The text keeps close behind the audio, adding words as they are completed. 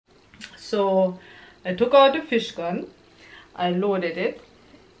So I took out the fish gun, I loaded it.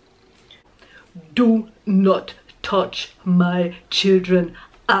 Do not touch my children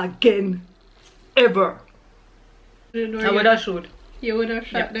again, ever. I would have shot. You would have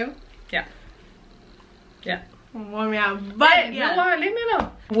shot them? Yeah. Yeah. Mommy, I'm bad. No, leave me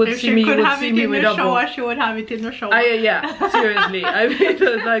alone. If she could have it in the shower, she would have it in the shower. Yeah, seriously. I mean, it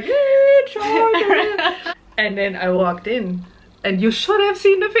was like, hey, shower. And then I walked in, and you should have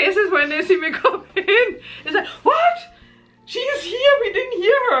seen the faces when they see me come in. It's like, what? She is here. We didn't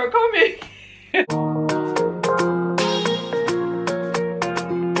hear her coming.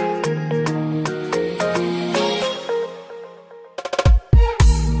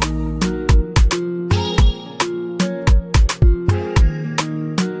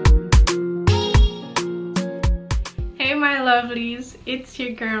 Lovelies, it's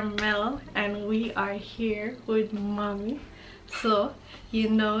your girl Mel, and we are here with mommy. So you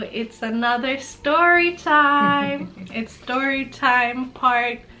know it's another story time. It's story time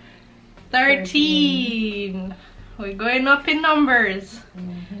part 13. We're going up in numbers.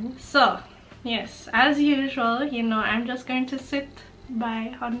 So yes, as usual, you know, I'm just going to sit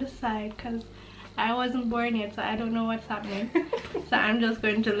by on the side because I wasn't born yet, so I don't know what's happening. So I'm just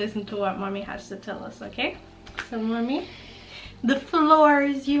going to listen to what mommy has to tell us. Okay, so mommy, the floor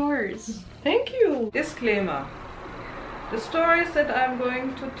is yours. Thank you. Disclaimer. The stories that I'm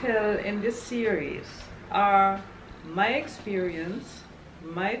going to tell in this series are my experience,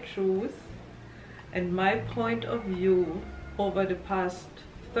 my truth, and my point of view over the past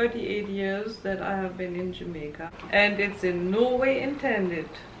 38 years that I have been in Jamaica. And it's in no way intended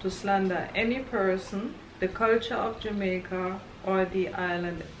to slander any person, the culture of Jamaica, or the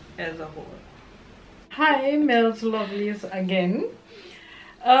island as a whole. Hi, Mel's Lovelies again.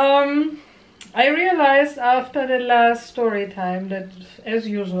 I realized after the last story time that, as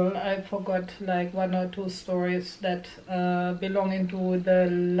usual, I forgot like 1 or 2 stories that belong into the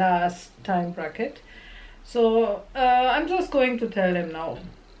last time bracket. So I'm just going to tell them now.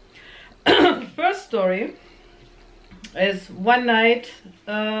 First story is one night,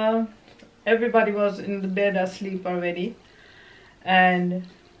 everybody was in the bed asleep already, and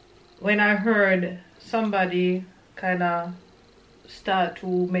when I heard somebody kind of start to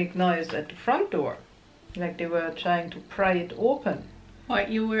make noise at the front door, like they were trying to pry it open. What,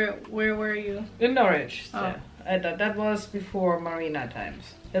 where were you? In Norwich. Oh. That was before Marina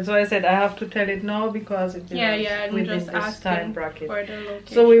times. That's why I said I have to tell it now because it belongs within this time bracket. For the location.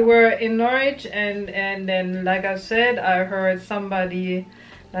 So we were in Norwich, and then, like I said, I heard somebody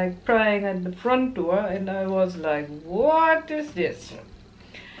like prying at the front door, and I was like, what is this?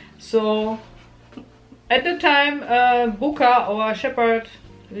 So at the time, Buka, or shepherd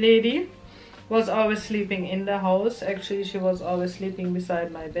lady, was always sleeping in the house. Actually, she was always sleeping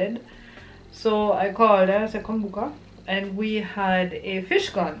beside my bed. So I called her, I said, come Buka. And we had a fish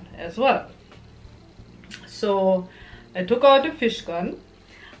gun as well. So I took out the fish gun,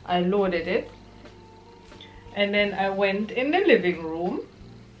 I loaded it, and then I went in the living room,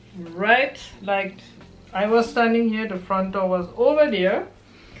 right, like I was standing here, the front door was over there.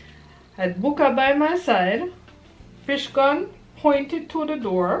 Had Buka by my side, fish gun pointed to the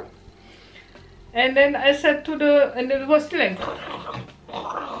door, and then I said to and it was still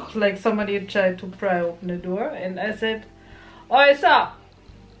like somebody had tried to pry open the door, and I said, "Oi, sir,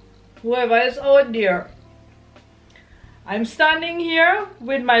 whoever is out there, I'm standing here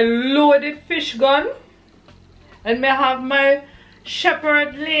with my loaded fish gun, and may have my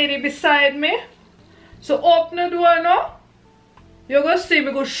shepherd lady beside me, so open the door now. You're gonna see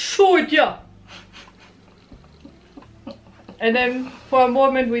me go shoot you." And then for a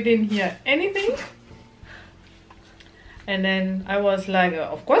moment we didn't hear anything. And then I was like,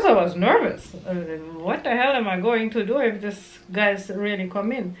 of course I was nervous. I was like, what the hell am I going to do if this guy's really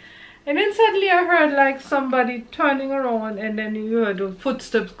come in? And then suddenly I heard like somebody turning around, and then you heard the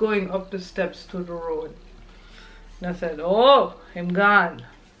footsteps going up the steps to the road. And I said, oh, I'm gone.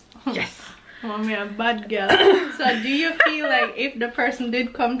 Yes. Mommy, a bad girl. So do you feel like if the person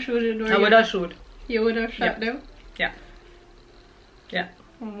did come through the door, I would have shot. You would have shot them? Yeah. Yeah.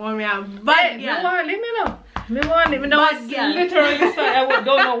 Mommy, a bad girl. No, leave me alone. Literally, I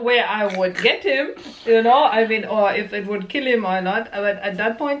don't know where I would get him, you know, I mean, or if it would kill him or not. But at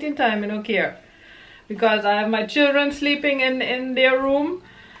that point in time, I don't care, because I have my children sleeping in their room,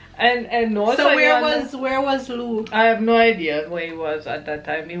 and no. So where was Lou? I have no idea where he was at that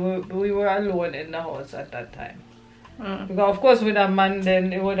time. We were alone in the house at that time. Because of course with a man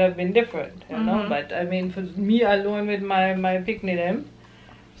then it would have been different, you know. But I mean, for me alone with my picnic them,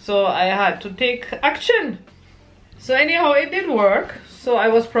 so I had to take action. So anyhow, it did work. So I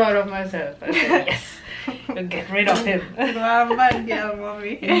was proud of myself. I said, yes, we'll get rid of him. Wow, bad girl,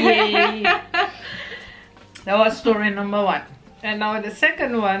 mommy. Yay. That was story number 1. And now the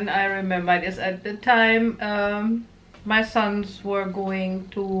second one I remember is at the time my sons were going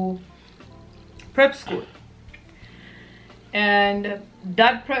to prep school. And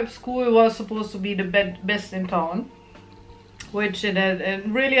that prep school was supposed to be the best in town, which it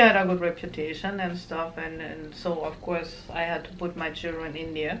really had a good reputation and stuff, and so of course I had to put my children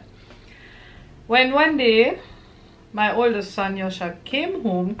in there. When one day my oldest son Yosha came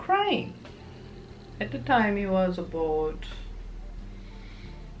home crying. At the time he was about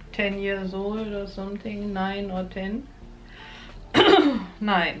 10 years old or something, 9 or 10.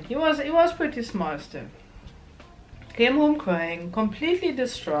 9. He was pretty small still. Came home crying, completely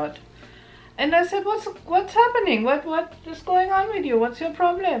distraught. And I said, what's happening? What is going on with you? What's your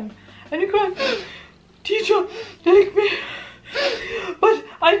problem? And he cried, teacher, take me. But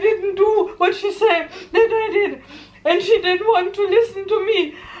I didn't do what she said that I did. And she didn't want to listen to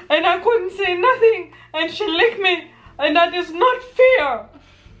me. And I couldn't say nothing. And she licked me. And that is not fair.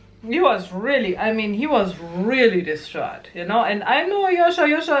 He was really distraught, you know. And I know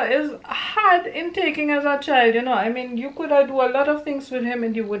Yosha is hard in taking as a child, you know. I mean, you could do a lot of things with him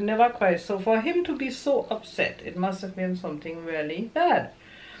and he would never cry. So for him to be so upset, it must have been something really bad.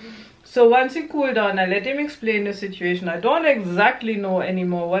 So once he cooled down, I let him explain the situation. I don't exactly know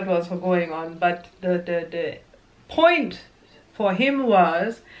anymore what was going on, but the point for him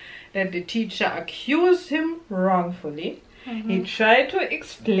was that the teacher accused him wrongfully. He tried to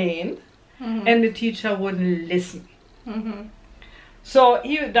explain, and the teacher wouldn't listen. So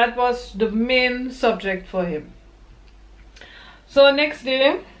that was the main subject for him. So next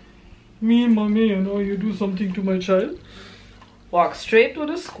day, me and mommy, you know, you do something to my child. Walked straight to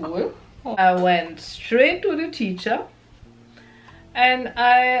the school. I went straight to the teacher, and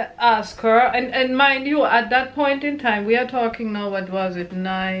I asked her, and mind you, at that point in time, we are talking now, what was it,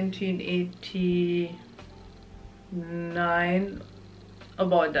 1989,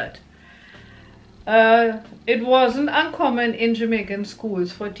 about that. It wasn't uncommon in Jamaican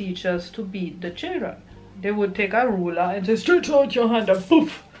schools for teachers to beat the children. They would take a ruler and say, stretch out your hand and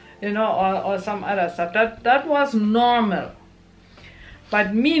poof, you know, or some other stuff. That was normal.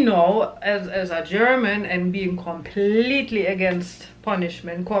 But me now, as a German and being completely against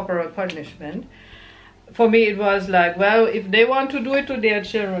punishment, corporal punishment, for me it was like, well, if they want to do it to their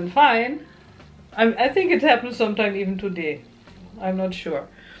children, fine. I think it happens sometime even today. I'm not sure.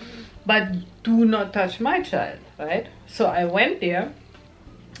 But do not touch my child, right? So I went there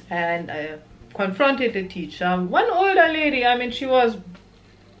and I confronted the teacher. One older lady, I mean, she was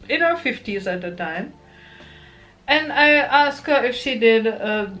in her 50s at the time. And I asked her if she did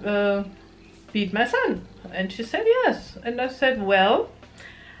beat my son. And she said yes. And I said, well,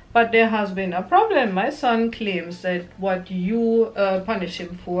 but there has been a problem. My son claims that what you punish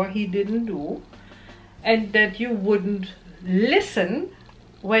him for, he didn't do. And that you wouldn't listen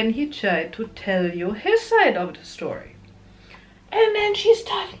when he tried to tell you his side of the story. And then she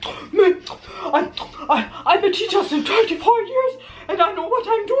started, I'm a teacher since 34 years and I know what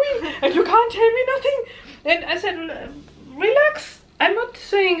I'm doing and you can't tell me nothing. And I said, relax. I'm not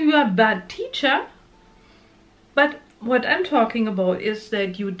saying you are a bad teacher, but what I'm talking about is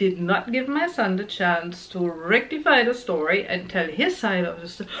that you did not give my son the chance to rectify the story and tell his side of the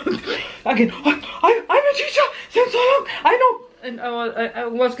story. Again, I'm a teacher since so long, I know. And I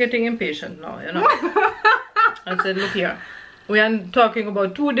was getting impatient now, you know. I said, look here, we are talking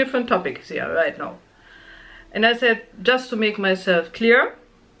about 2 different topics here right now. And I said, just to make myself clear,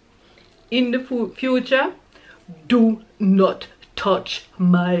 in the future, do not touch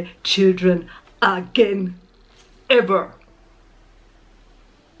my children again. Ever.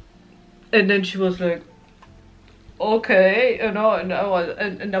 And then she was like, okay, you know, and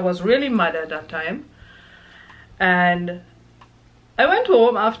I was really mad at that time. And I went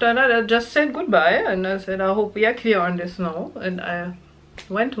home after that. I just said goodbye and I said, I hope we are clear on this now. And I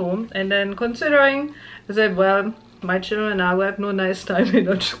went home, and then considering, I said, well, my children now have no nice time in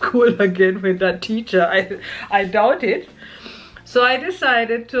that school again with that teacher. I doubt it. So I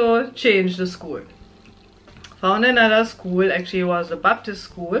decided to change the school. Found another school. Actually, it was a Baptist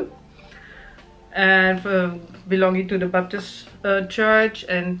school, and belonging to the Baptist church.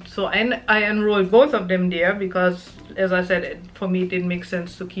 And so I enrolled both of them there because, as I said, for me it didn't make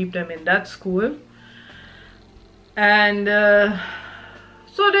sense to keep them in that school. And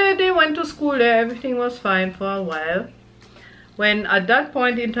so they went to school there. Everything was fine for a while. When at that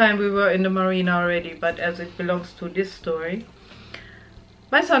point in time we were in the Marina already, but as it belongs to this story,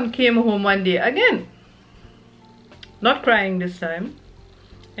 my son came home one day again. not crying this time.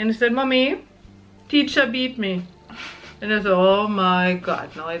 And he said, "Mommy, teacher beat me." And I said, "Oh my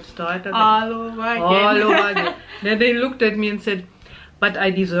God, now it started again. All over again. All over again." Then they looked at me and said, "But I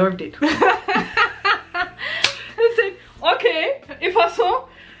deserved it." I said, "Okay, if I saw,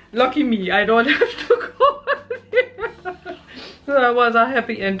 lucky me, I don't have to go there." So that was a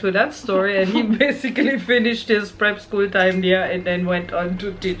happy end to that story, and he basically finished his prep school time there and then went on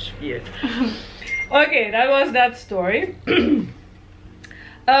to teach field. Okay, that was that story.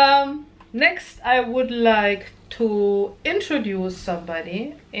 Next, I would like to introduce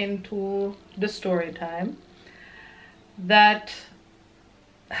somebody into the story time that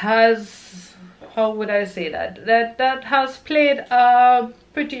has, how would I say that has played a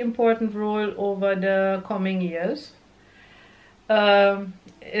pretty important role over the coming years.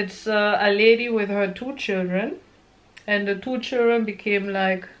 It's a lady with her 2 children, and the 2 children became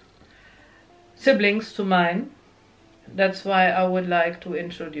like siblings to mine. That's why I would like to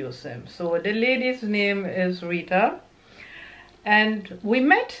introduce them. So the lady's name is Rita, and we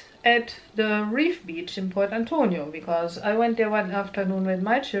met at the Reef Beach in Port Antonio because I went there one afternoon with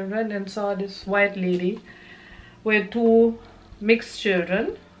my children and saw this white lady with 2 mixed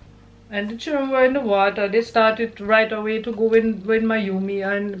children, and the children were in the water. They started right away to go in with Mayumi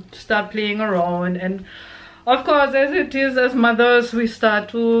and start playing around, and of course, as it is as mothers, we start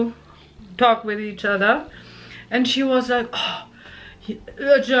to talk with each other. And she was like, "Oh,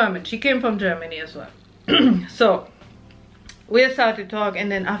 German." She came from Germany as well. So we started talking,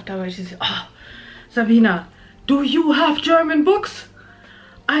 and then afterwards she said, "Oh, Sabina, do you have German books?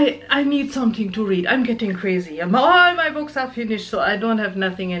 I need something to read. I'm getting crazy. All my books are finished, so I don't have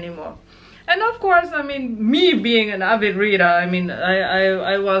nothing anymore." And of course, I mean, me being an avid reader, I mean,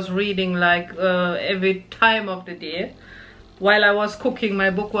 I was reading like every time of the day. While I was cooking,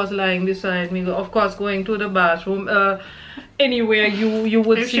 my book was lying beside me. Of course, going to the bathroom, anywhere you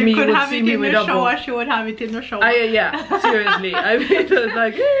would see me, you would see me with a book. She would have it in the shower. Yeah, seriously. I mean, it was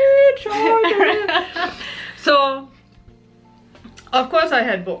like, "Hey, shower." So, of course, I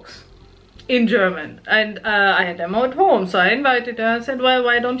had books in German, and I had them at home. So I invited her and said, "Well,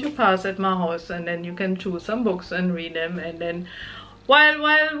 why don't you pass at my house, and then you can choose some books and read them." And then,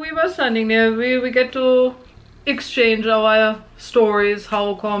 while we were standing there, we get to exchange our stories,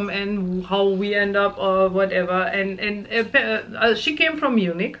 how come and how we end up or whatever. And she came from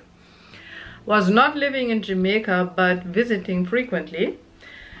Munich, was not living in Jamaica but visiting frequently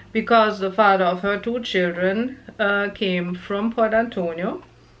because the father of her 2 children came from Port Antonio.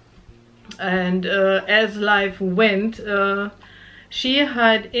 And as life went, she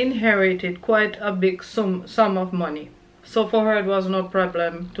had inherited quite a big sum of money, so for her it was no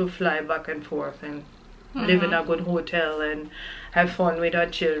problem to fly back and forth and live in a good hotel and have fun with her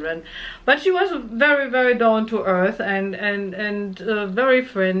children. But she was very, very down to earth and very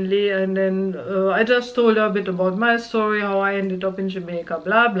friendly. And then I just told her a bit about my story, how I ended up in Jamaica,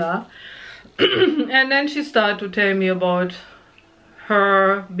 blah blah. And then she started to tell me about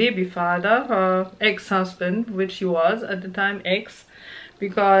her baby father, her ex-husband, which he was at the time ex,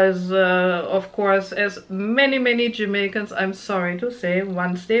 because of course, as many Jamaicans, I'm sorry to say,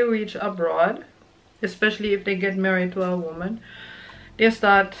 once they reach abroad, especially if they get married to a woman, they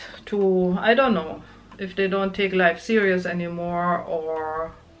start to, I don't know, if they don't take life serious anymore,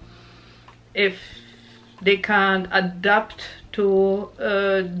 or if they can't adapt to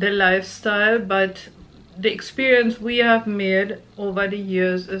the lifestyle. But the experience we have made over the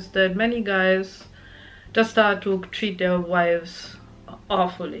years is that many guys just start to treat their wives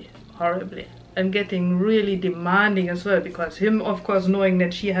awfully, horribly, and getting really demanding as well, because him, of course, knowing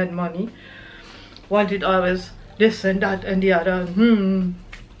that she had money, wanted always this and that and the other.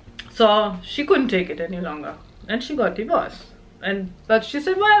 So she couldn't take it any longer and she got divorced. But she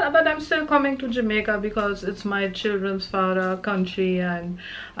said, "Well, but I'm still coming to Jamaica because it's my children's father country and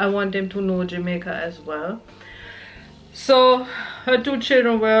I want them to know Jamaica as well." So her 2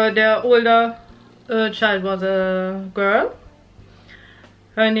 children were, their older child was a girl.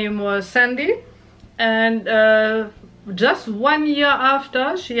 Her name was Sandy, and just 1 year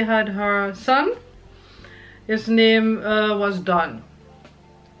after she had her son, his name was Don.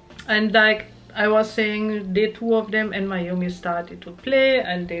 And like I was saying, the 2 of them and Mayumi started to play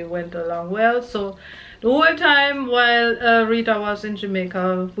and they went along well. So the whole time while Rita was in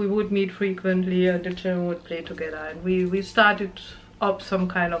Jamaica, we would meet frequently, the children would play together, and we started up some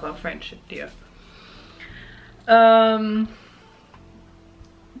kind of a friendship there.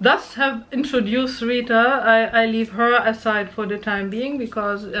 Thus have introduced Rita. I leave her aside for the time being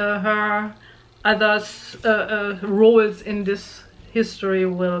because her other roles in this history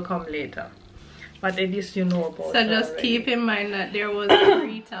will come later. But at least you know about So her just already. keep in mind that there was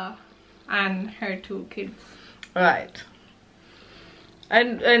Rita and her 2 kids. Right.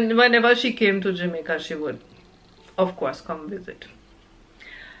 And whenever she came to Jamaica, she would, of course, come visit.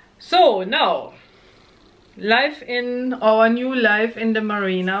 So now, our new life in the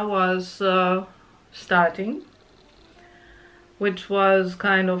Marina was starting, which was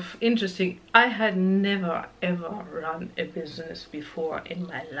kind of interesting. I had never ever run a business before in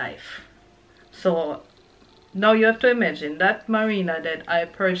my life. So now you have to imagine that Marina that I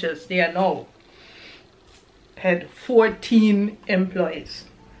purchased there now had 14 employees.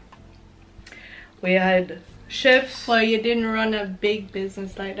 We had chefs. Well, you didn't run a big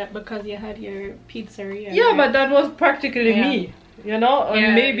business like that because you had your pizzeria. Yeah, right? but that was practically me, you know, and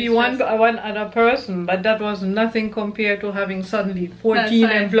Yeah, maybe it's one just- other person, but that was nothing compared to having suddenly 14 That's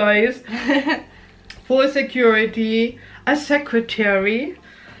right. employees, full security, a secretary,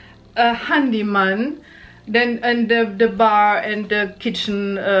 a handyman, then and the bar and the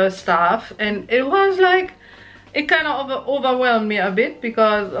kitchen staff, and it was like, it kind of overwhelmed me a bit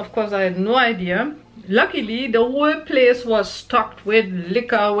because of course I had no idea. Luckily the whole place was stocked with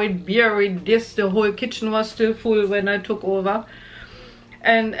liquor, with beer, with this. The whole kitchen was still full when I took over,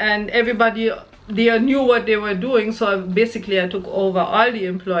 and everybody they knew what they were doing. So basically I took over all the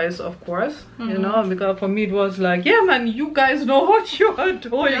employees, of course, you know, because for me it was like, yeah man, you guys know what you are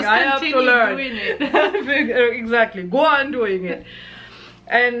doing. Just I have to continue learn. doing it. Exactly, go on doing it.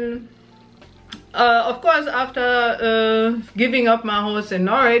 And of course, after giving up my house in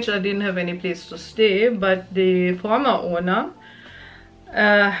Norwich, I didn't have any place to stay, but the former owner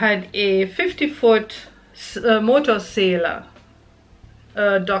had a 50-foot motor sailor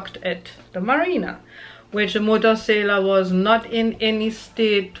docked at the Marina, which the motor sailor was not in any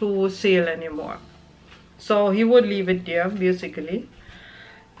state to sail anymore. So he would leave it there, basically.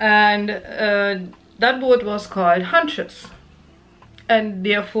 And that boat was called Huntress. And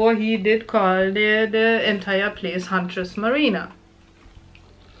therefore he did call the entire place Huntress Marina.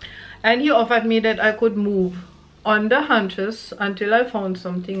 And he offered me that I could move on the Huntress until I found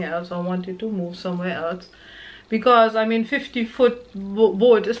something else or wanted to move somewhere else. Because I mean 50-foot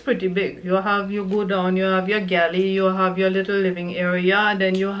boat is pretty big. You go down, you have your galley, you have your little living area, and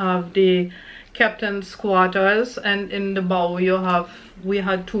then you have the captain's quarters, and in the bow we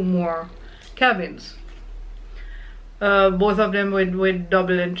had 2 more cabins. Both of them with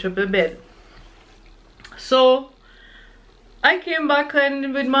double and triple bed. So I came back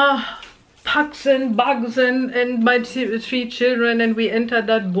and with my packs and bags and my 3 children, and we entered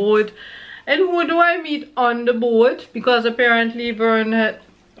that boat. And who do I meet on the boat? Because apparently Vern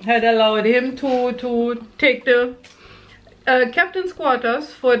had allowed him to take the captain's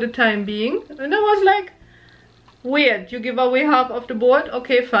quarters for the time being. And I was like, weird, you give away half of the boat?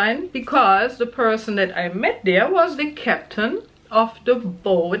 Okay, fine. Because the person that I met there was the captain of the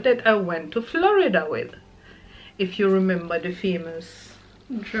boat that I went to Florida with. If you remember the famous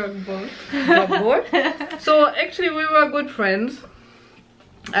Drug boat. drug boat. So actually we were good friends.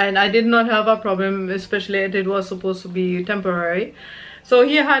 And I did not have a problem, especially as it was supposed to be temporary. So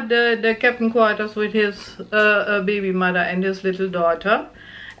he had the captain quarters with his baby mother and his little daughter.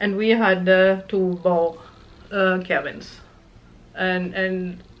 And we had the 2 bow cabins.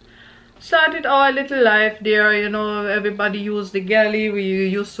 And started our little life there, you know. Everybody used the galley. We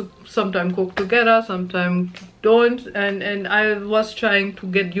used to sometimes cook together, sometimes don't. And I was trying to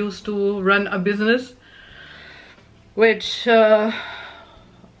get used to run a business, which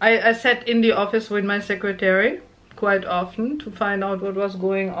I sat in the office with my secretary quite often to find out what was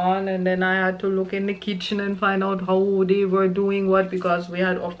going on, and then I had to look in the kitchen and find out how they were doing what, because we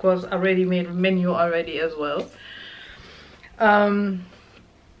had of course already made a menu already as well.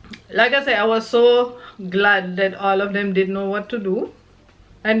 Like I said, I was so glad that all of them did know what to do,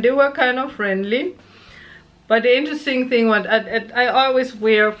 and they were kind of friendly. But the interesting thing was I always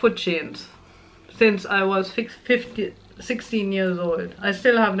wear foot chains since I was 16 years old. I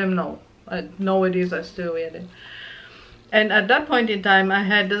still have them now. Nowadays I still wear them. And at that point in time I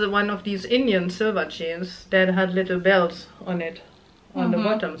had one of these Indian silver chains that had little bells on it, on the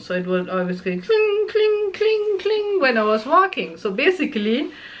bottom. So it would always go cling, cling, cling, cling when I was walking. So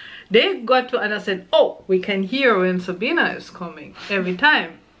basically they got to, and I said, oh, we can hear when Sabina is coming every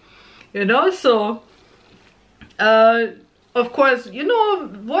time. You know, so of course, you know,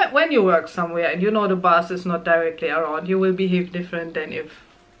 when you work somewhere and you know the boss is not directly around, you will behave different than if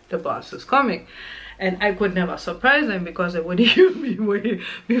the boss is coming. And I could never surprise them because they would hear me way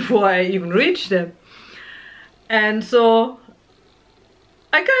before I even reached them. And so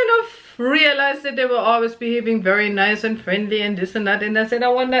I kind of realized that they were always behaving very nice and friendly and this and that, and I said, I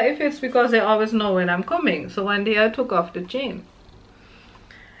wonder if it's because they always know when I'm coming. So one day I took off the chain,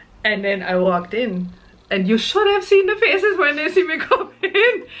 and then I walked in, and you should have seen the faces when they see me come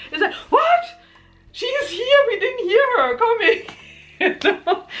in. It's like, what? She's here, we didn't hear her coming.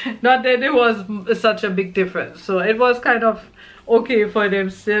 Not that it was such a big difference, so it was kind of okay for them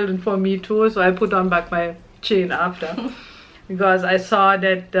still and for me too. So I put on back my chain after because I saw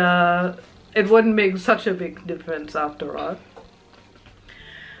that it wouldn't make such a big difference after all.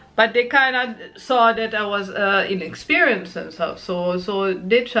 But they kind of saw that I was inexperienced and stuff, so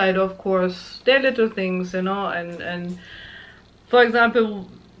they tried, of course, their little things, you know, and for example,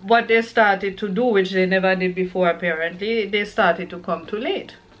 what they started to do, which they never did before apparently, they started to come too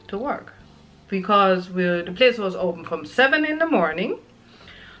late to work, because the place was open from 7 in the morning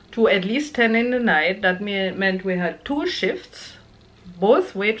to at least 10 in the night. That meant we had 2 shifts,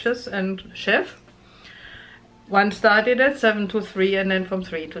 both waitress and chef. One started at 7 to 3 and then from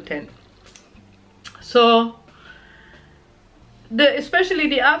 3 to 10. So especially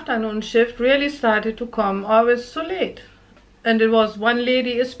the afternoon shift really started to come always so late. And it was one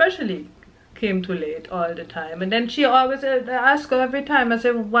lady especially came too late all the time. And then she always asked her every time, I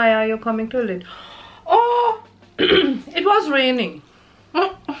said, why are you coming too late? Oh, it was raining.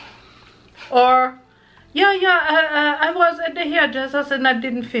 Or, I was at the hairdresser's and I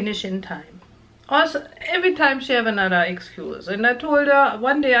didn't finish in time. Also, every time she have another excuse. And I told her,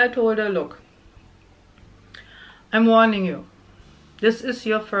 one day I told her, look, I'm warning you. This is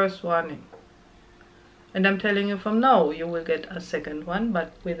your first warning. And I'm telling you from now, you will get a second one,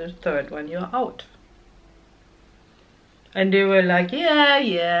 but with the third one, you're out. And they were like,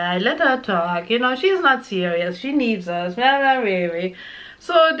 yeah, let her talk. You know, she's not serious. She needs us. Blah, blah, blah, blah.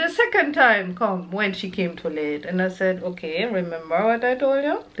 So the second time come when she came too late. And I said, okay, remember what I told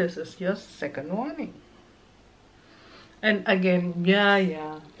you? This is your second warning. And again,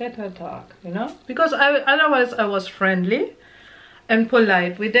 yeah, let her talk, you know? Because otherwise I was friendly and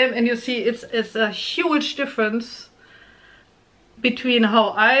polite with them. And you see, it's a huge difference between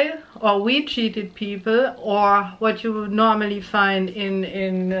how we treated people or what you would normally find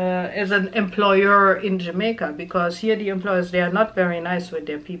in as an employer in Jamaica, because here the employers, they are not very nice with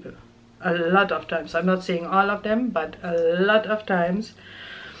their people a lot of times. I'm not saying all of them, but a lot of times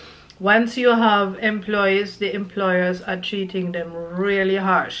once you have employees, the employers are treating them really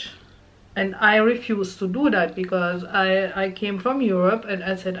harsh. And I refuse to do that, because I came from Europe and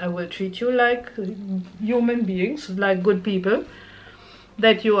I said I will treat you like human beings, like good people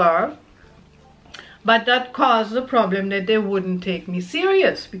that you are. But that caused the problem that they wouldn't take me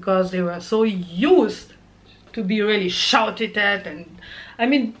serious, because they were so used to be really shouted at. And I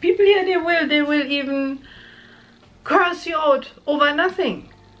mean, people here, they will even curse you out over nothing.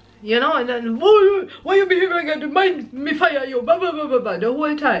 You know, and then, why you behaving like that? Mind me fire you, blah, blah, blah, blah, blah, the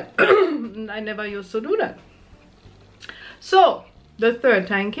whole time. I never used to do that. So the third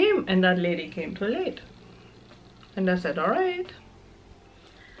time came and that lady came too late. And I said, all right,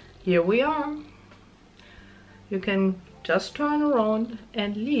 here we are. You can just turn around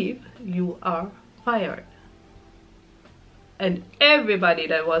and leave. You are fired. And everybody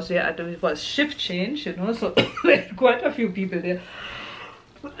that was there, it was shift change, you know, so there were quite a few people there.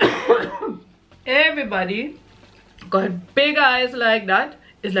 Everybody got big eyes like that.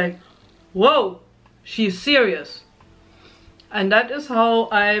 It's like, whoa, she's serious. And that is how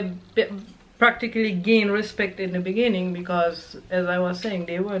I practically gained respect in the beginning, because as I was saying,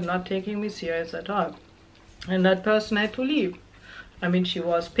 they were not taking me serious at all. And that person had to leave. I mean, she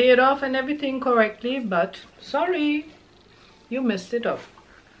was paid off and everything correctly, but sorry, you messed it up.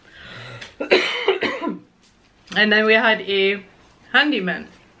 And then we had a handyman,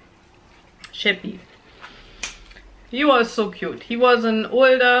 Sheppy. He was so cute. He was an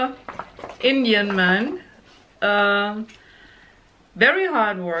older Indian man, very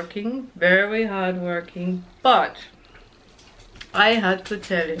hardworking, but I had to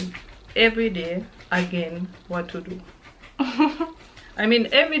tell him every day again what to do. I mean,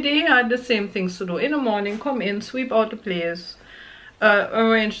 every day he had the same things to do. In the morning, come in, sweep out the place,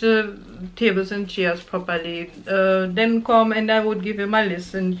 arrange the tables and chairs properly, then come and I would give him a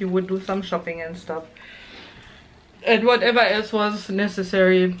list and he would do some shopping and stuff, and whatever else was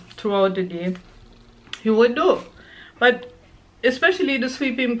necessary throughout the day he would do. But especially the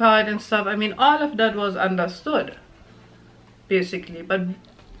sweeping part and stuff, I mean, all of that was understood basically. But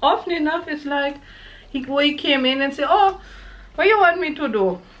often enough, it's like he came in and said, oh, what you want me to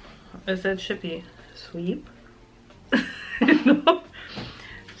do? I said, Sheppy, sweep. You know,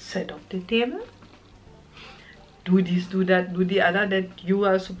 set up the table, do this, do that, do the other that you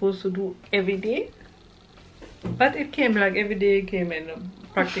are supposed to do every day. But it came like every day it came and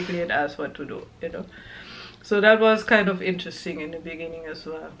practically it asked what to do, you know. So that was kind of interesting in the beginning as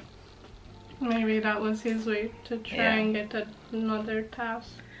well. Maybe that was his way to try and get another task.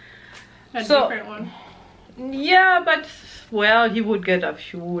 A So, different one. Yeah, but well, he would get a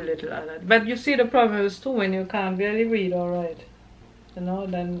few little other. But you see, the problem is too, when you can't really read or write, you know,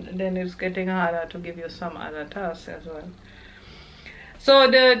 then it's getting harder to give you some other tasks as well. So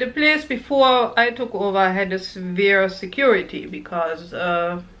the place before I took over had a severe security, because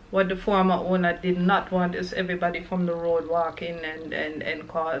what the former owner did not want is everybody from the road walk in and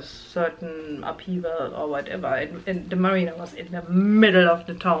cause certain upheaval or whatever. And the marina was in the middle of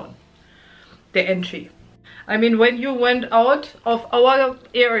the town, the entry. I mean, when you went out of our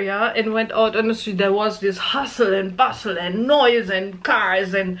area and went out on the street, there was this hustle and bustle and noise and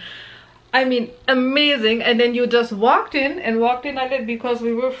cars and, I mean, amazing. And then you just walked in a little, because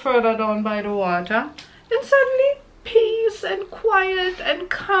we were further down by the water, and suddenly peace and quiet and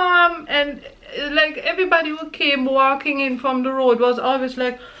calm, and like everybody who came walking in from the road was always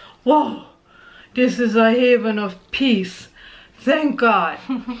like, wow, this is a haven of peace, thank God.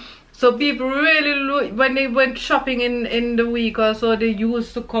 So people really, when they went shopping in the week or so, they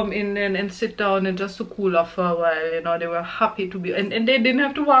used to come in and sit down and just to cool off for a while, you know. They were happy to be, and they didn't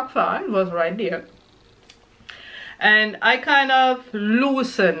have to walk far, it was right there. And I kind of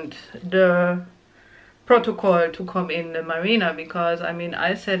loosened the protocol to come in the marina, because I mean,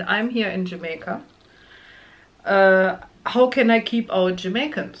 I said, I'm here in Jamaica, how can I keep out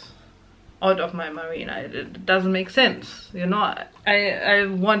Jamaicans out of my marina? It doesn't make sense, you know. I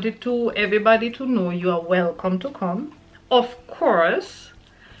wanted everybody to know you are welcome to come. Of course,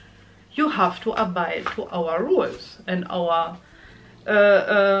 you have to abide to our rules and our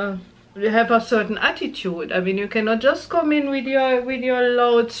you have a certain attitude. I mean, you cannot just come in with your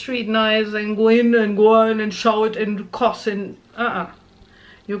loud street noise and go in and go on and shout and cuss and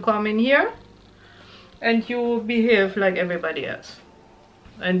you come in here and you behave like everybody else,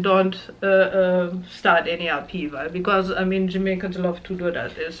 and don't start any upheaval, because I mean, Jamaicans love to do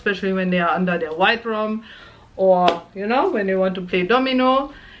that, especially when they are under their white rum, or you know, when they want to play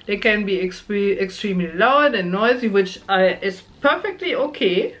domino. They can be extremely loud and noisy, which is perfectly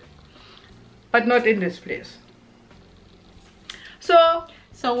okay, but not in this place.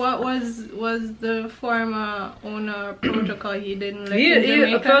 So what was the former owner protocol? He didn't let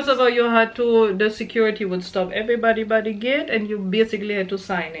Jamaicans? First of all, you had to, the security would stop everybody by the gate, and you basically had to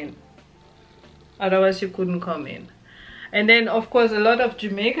sign in. Otherwise, you couldn't come in. And then, of course, a lot of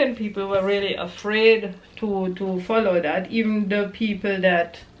Jamaican people were really afraid to follow that. Even the people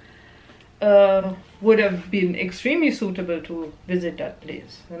that would have been extremely suitable to visit that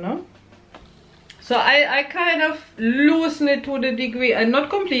place, you know. So I kind of loosened it to the degree, and not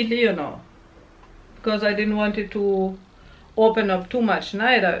completely, you know, because I didn't want it to open up too much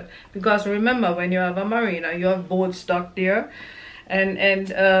neither. Because remember, when you have a marina, you have boats stuck there, and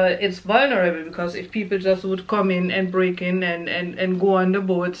it's vulnerable, because if people just would come in and break in and go on the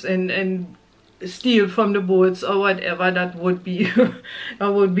boats and steal from the boats or whatever, that would be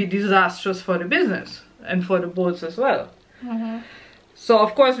that would be disastrous for the business and for the boats as well. Mm-hmm. So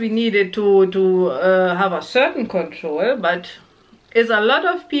of course we needed to have a certain control, but it's a lot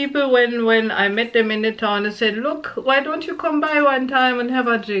of people, when I met them in the town, they said, look, why don't you come by one time and have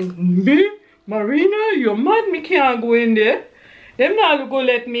a drink? Me? Marina? You're mad, me can't go in there. Them not go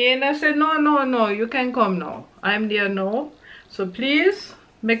let me in. I said, no, you can come now. I'm there now. So please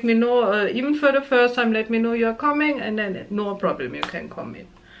make me know, even for the first time, let me know you're coming, and then no problem, you can come in.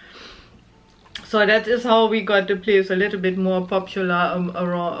 So that is how we got the place a little bit more popular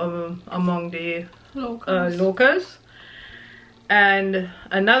among the locals. And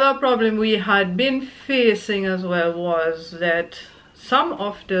another problem we had been facing as well was that some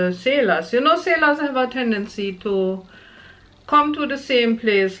of the sailors, you know, sailors have a tendency to come to the same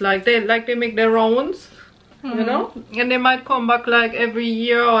place, like they make their rounds, you know, and they might come back like every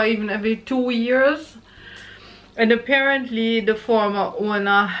year or even every 2 years. And apparently the former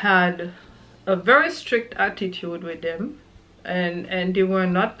owner had a very strict attitude with them, and they were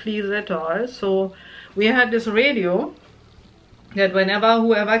not pleased at all. So we had this radio that whenever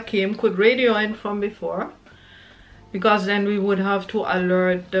whoever came could radio in from before, because then we would have to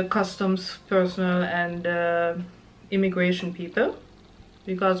alert the customs personnel and immigration people,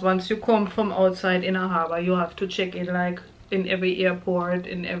 because once you come from outside in a harbor, you have to check in, like in every airport,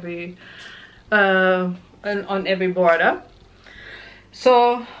 in every on every border.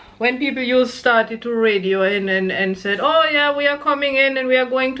 So when people started to radio in and said, oh yeah, we are coming in and we are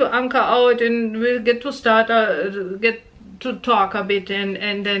going to anchor out and we'll get to start get to talk a bit,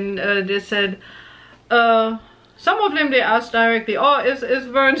 and then they said, some of them they asked directly, oh, is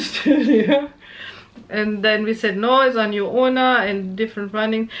Vern still here? And then we said, no, it's a new owner and different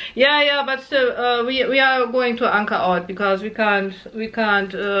running. Yeah, but still, we are going to anchor out because we don't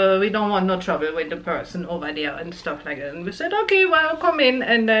want no trouble with the person over there and stuff like that. And we said, okay, well, come in,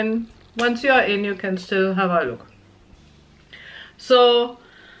 and then once you are in, you can still have a look. So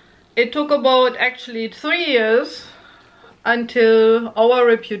it took about actually 3 years until our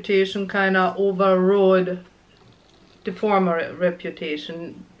reputation kind of overrode the former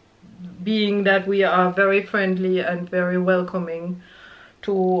reputation, being that we are very friendly and very welcoming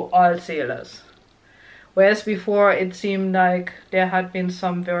to all sailors. Whereas before it seemed like there had been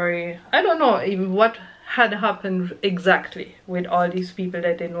some very, I don't know even what had happened exactly with all these people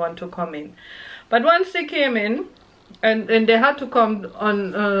that didn't want to come in. But once they came in, and they had to come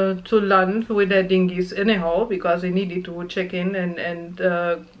on to land with their dinghies anyhow, because they needed to check in and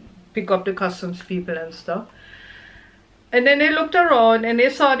pick up the customs people and stuff. And then they looked around and they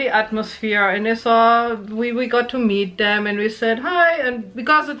saw the atmosphere, and they saw we got to meet them, and we said hi. And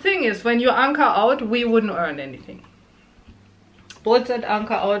because the thing is, when you anchor out, we wouldn't earn anything. Boats that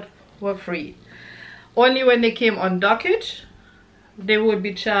anchor out were free. Only when they came on dockage, they would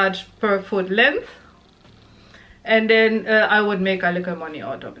be charged per foot length, and then I would make a little money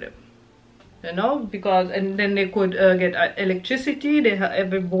out of them, you know, because, and then they could get electricity.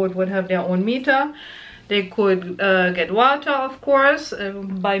 Every boat would have their own meter. They could get water, of course,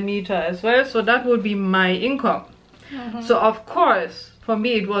 by meter as well. So that would be my income. So of course, for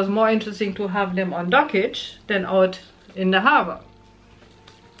me, it was more interesting to have them on dockage than out in the harbor.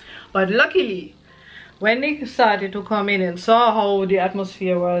 But luckily, when they started to come in and saw how the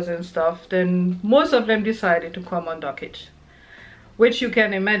atmosphere was and stuff, then most of them decided to come on dockage. Which you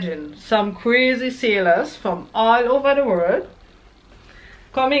can imagine, some crazy sailors from all over the world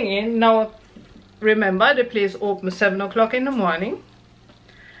coming in. Now, remember, the place opens 7 o'clock in the morning.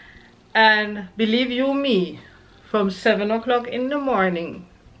 And believe you me, from 7 o'clock in the morning,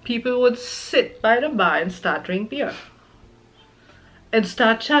 people would sit by the bar and start drink beer. And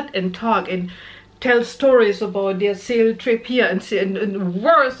start chat and talk and tell stories about their sail trip here, and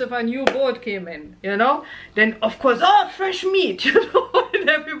worse, if a new boat came in, you know, then of course, oh, fresh meat, you know, and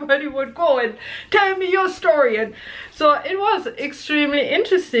everybody would go and tell me your story. And so it was extremely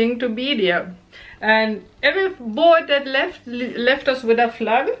interesting to be there. And every boat that left us with a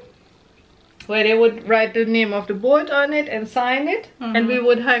flag where they would write the name of the boat on it and sign it, and we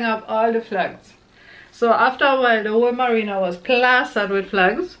would hang up all the flags. So after a while, the whole marina was plastered with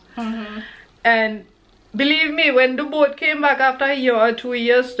flags. And believe me, when the boat came back after a year or 2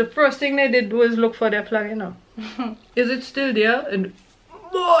 years, the first thing they did was look for their flag, you know. Is it still there? And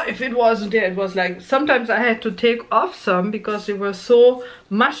oh, if it wasn't there, it was like, sometimes I had to take off some because they were so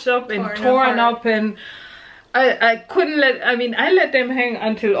mashed up and torn up, and I couldn't let, I mean, I let them hang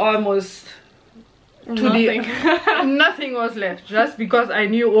until almost to nothing. Nothing was left, just because I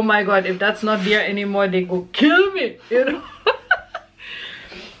knew, oh my god, if that's not there anymore, they go kill me, you know.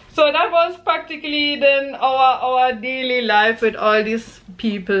 So that was practically then our daily life with all these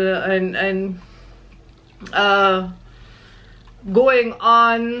people, and going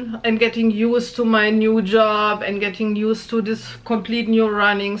on and getting used to my new job and getting used to this complete new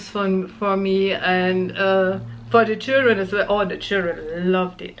runnings for me, and for the children as well. Oh, the children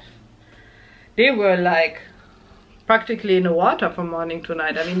loved it. They were like practically in the water from morning to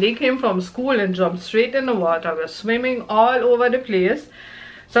night. I mean, they came from school and jumped straight in the water. We're swimming all over the place.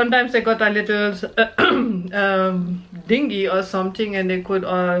 Sometimes they got a little dinghy or something, and they could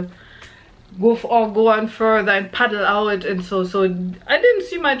go on further and paddle out. And so I didn't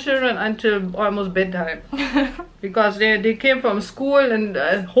see my children until almost bedtime, because they came from school, and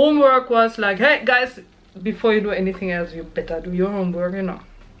homework was like, hey guys, before you do anything else, you better do your homework, you know,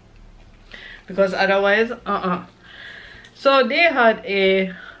 because otherwise So they had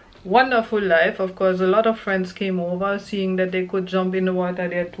a wonderful life. Of course, a lot of friends came over, seeing that they could jump in the water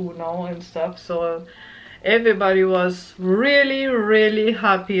there too now and stuff. So everybody was really, really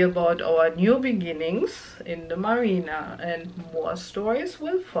happy about our new beginnings in the marina, and more stories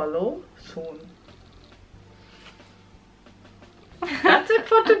will follow soon. That's it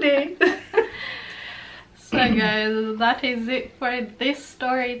for today. So guys, that is it for this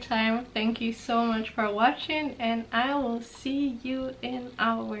story time. Thank you so much for watching, and I will see you in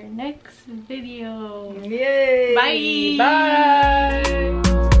our next video. Yay! Bye! Bye!